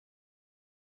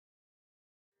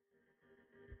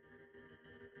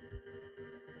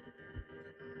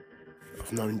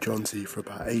I've known Jonzi for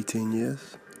about 18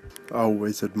 years. I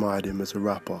always admired him as a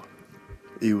rapper.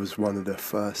 He was one of the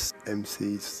first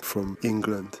MCs from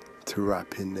England to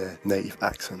rap in their native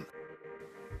accent.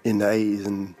 In the 80s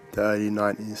and the early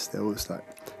 90s, there was like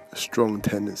a strong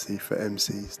tendency for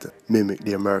MCs to mimic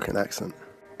the American accent.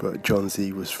 But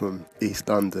Jonzi was from East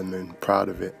London and proud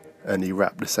of it, and he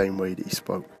rapped the same way that he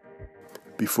spoke.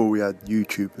 Before we had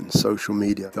YouTube and social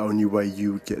media, the only way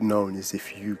you would get known is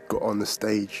if you got on the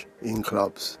stage in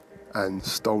clubs and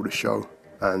stole the show.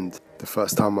 And the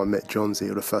first time I met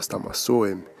Jonzi, or the first time I saw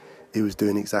him, he was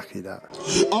doing exactly that.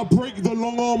 I break the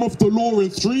long arm of the law in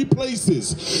 3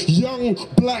 places. Young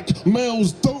black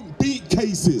males don't beat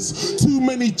cases. Too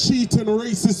many cheating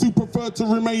racists who prefer to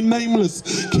remain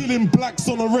nameless, killing blacks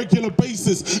on a regular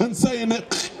basis and saying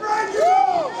that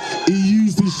he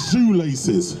used his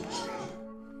shoelaces.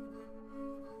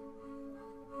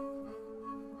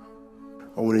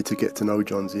 I wanted to get to know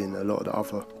Jonzi and a lot of the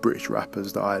other British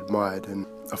rappers that I admired, and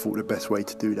I thought the best way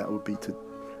to do that would be to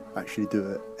actually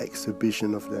do an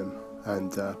exhibition of them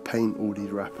and paint all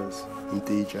these rappers and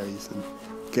DJs and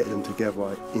get them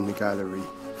together in the gallery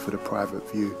for the private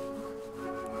view.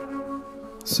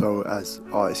 So as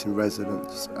artist in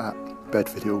residence at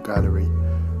Bedford Hill Gallery,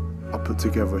 I put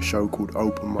together a show called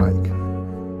Open Mic.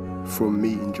 From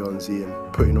meeting Jonzi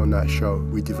and putting on that show,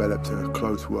 we developed a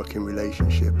close working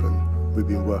relationship, and we've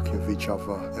been working with each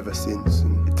other ever since,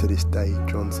 and to this day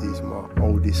Jonzi is my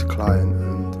oldest client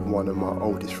and one of my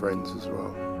oldest friends as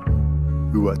well.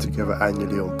 We work together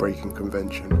annually on Breaking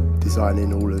Convention,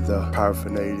 designing all of the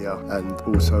paraphernalia and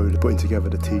also putting together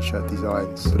the t-shirt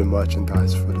designs for the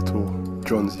merchandise for the tour.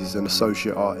 Jonzi is an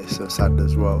associate artist at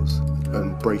Sadler's Wells,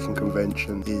 and Breaking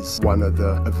Convention is one of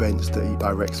the events that he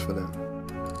directs for them.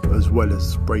 As well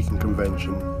as Breaking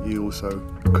Convention, he also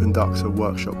conducts a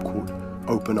workshop called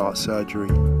Open Art Surgery,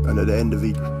 and at the end of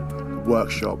each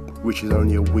workshop, which is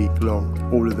only a week long,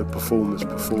 all of the performers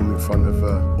perform in front of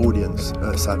an audience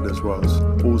at Sadler's Wells.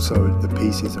 Also, the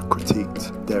pieces are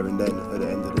critiqued there and then at the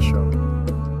end of the show.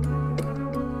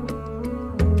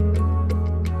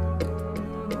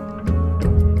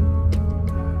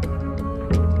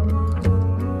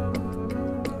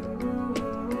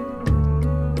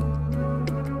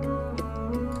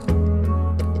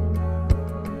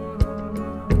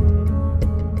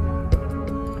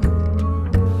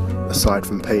 Aside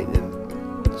from painting,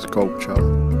 sculpture,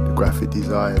 the graphic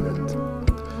design and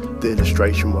the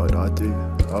illustration work that I do,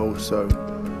 I also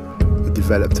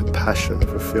developed a passion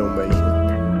for filmmaking.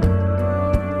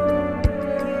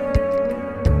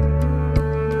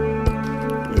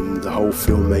 And the whole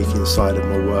filmmaking side of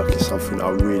my work is something that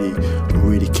I'm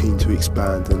really keen to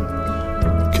expand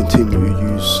and continue to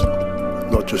use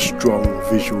not just strong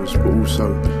visuals but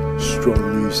also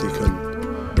strong music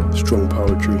and strong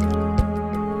poetry.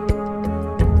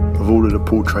 Of all of the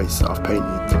portraits that I've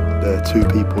painted, there are 2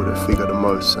 people that figure the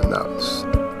most, and that's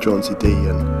Jonzi D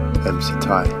and MC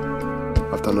Ty.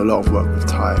 I've done a lot of work with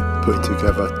Ty, putting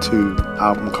together 2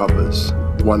 album covers.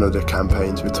 One of the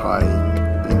campaigns with Ty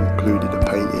included a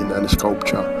painting and a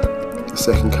sculpture. The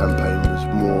second campaign was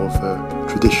more of a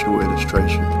traditional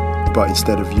illustration, but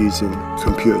instead of using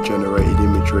computer-generated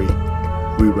imagery,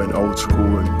 we went old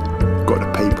school and got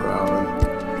the paper out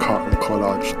and cut and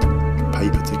collaged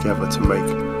paper together to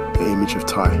make the image of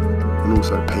Ty, and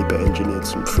also paper engineered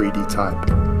some 3D type.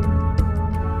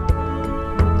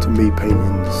 To me,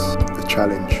 painting's a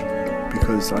challenge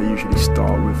because I usually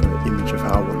start with an image of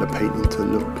how I want the painting to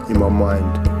look in my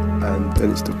mind, and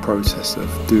then it's the process of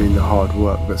doing the hard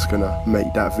work that's going to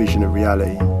make that vision a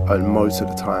reality. And most of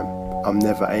the time I'm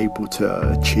never able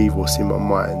to achieve what's in my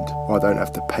mind, or I don't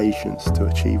have the patience to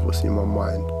achieve what's in my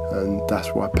mind, and that's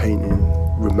why painting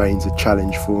remains a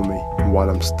challenge for me. And while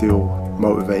I'm still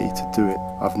motivated to do it,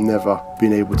 I've never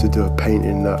been able to do a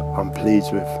painting that I'm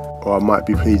pleased with, or I might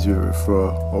be pleased with it for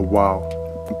a while,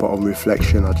 but on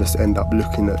reflection I just end up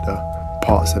looking at the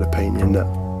parts of the painting that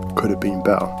could have been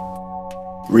better.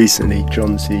 Recently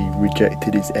Jonzi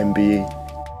rejected his MBE.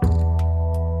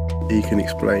 He can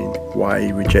explain why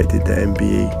he rejected the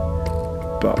MBE,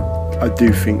 but I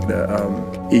do think that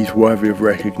he's worthy of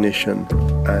recognition,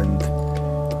 and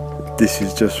this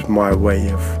is just my way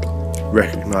of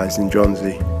recognising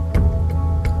Jonzi.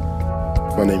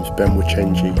 My name's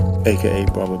Wachenje, aka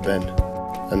Bro.Ben,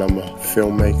 and I'm a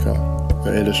filmmaker,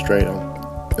 an illustrator,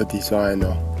 a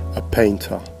designer, a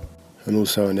painter, and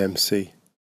also an MC.